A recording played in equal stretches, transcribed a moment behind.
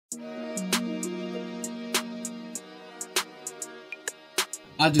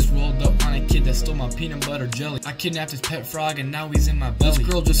I just rolled up on a kid that stole my peanut butter jelly. I kidnapped his pet frog and now he's in my belly. This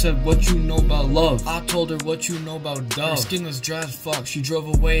girl just said, what you know about love? I told her, what you know about Dove? Her skin was dry as fuck. She drove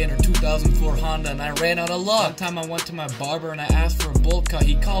away in her 2004 Honda and I ran out of luck. One time I went to my barber and I asked for a bowl cut.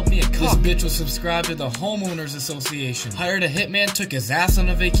 He called me a cuck. This bitch was subscribed to the Homeowners Association. Hired a hitman, took his ass on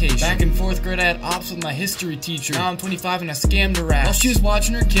a vacation. Back in 4th grade I had ops with my history teacher. Now I'm 25 and I scammed her ass while she was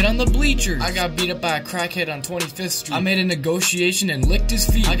watching her kid on the bleachers. I got beat up by a crackhead on 25th Street. I made a negotiation and licked his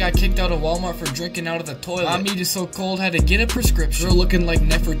feet. I got kicked out of Walmart for drinking out of the toilet. My meat is so cold, had to get a prescription. Girl looking like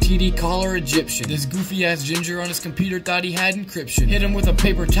Nefertiti, call her Egyptian. This goofy ass ginger on his computer thought he had encryption. Hit him with a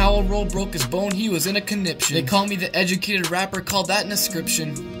paper towel roll, broke his bone, he was in a conniption. They call me the educated rapper, call that an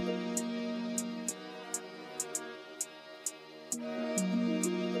ascription.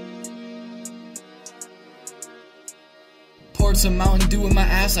 Poured some Mountain Dew in my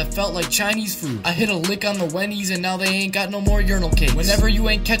ass, I felt like Chinese food. I hit a lick on the Wendy's and now they ain't got no more urinal cakes. Whenever you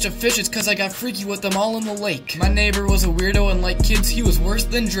ain't catch a fish, it's cause I got freaky with them all in the lake. My neighbor was a weirdo and like kids, he was worse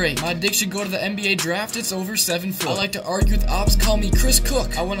than Drake. My dick should go to the NBA draft, it's over 7 foot. I like to argue with ops, call me Chris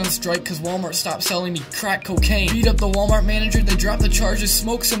Cook. I went on strike cause Walmart stopped selling me crack cocaine. Beat up the Walmart manager, they dropped the charges,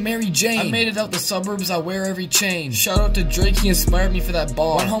 smoked some Mary Jane. I made it out the suburbs, I wear every chain. Shout out to Drake, he inspired me for that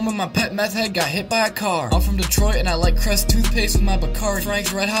bar. Went home and my pet meth head got hit by a car. I'm from Detroit and I like Crest toothpaste with my Bacardi.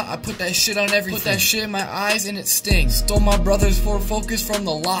 Frank's Red Hot, I put that shit on everything. Put that shit in my eyes and it stings. Stole my brother's Ford Focus from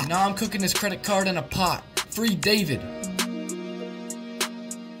the lot. Now I'm cooking his credit card in a pot. Free David.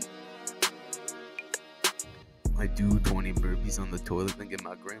 I do 20 burpees on the toilet and get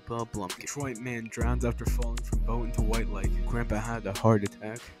my grandpa a plump. Detroit man drowns after falling from boat into white lake. Grandpa had a heart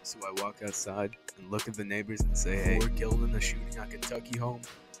attack, so I walk outside and look at the neighbors and say, hey, 4 killed in the shooting at Kentucky home.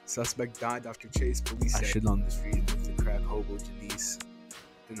 Suspect died after chase, police said. I shit on the street with the crack hobo Janice.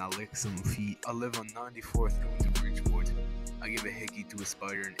 Then I lick some feet. I live on 94th going to Bridgeport. I give a hickey to a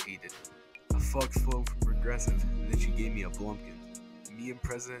spider and ate it. I fucked Flo from Progressive and then she gave me a blumpkin. Me and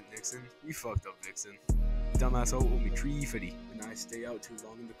President Nixon, we fucked up Nixon. Dumbass owe me $3.50. When I stay out too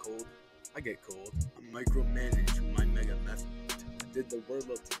long in the cold, I get cold. I micromanage my mega method. I did the word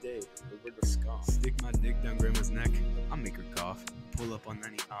of today, the word of scoff. Stick my dick down grandma's neck, I make her cough. Pull up on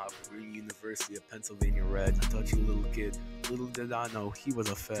any op, Green University of Pennsylvania red. I touch a little kid, little did I know he was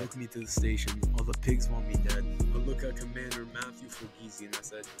a fed. Took me to the station, all the pigs want me dead. I look at Commander Matthew Fogese and I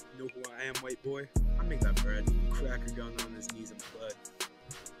said, you know who I am, white boy? I make that bread. Cracker gun on his knees and bled.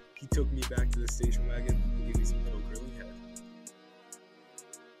 He took me back to the station wagon and gave me some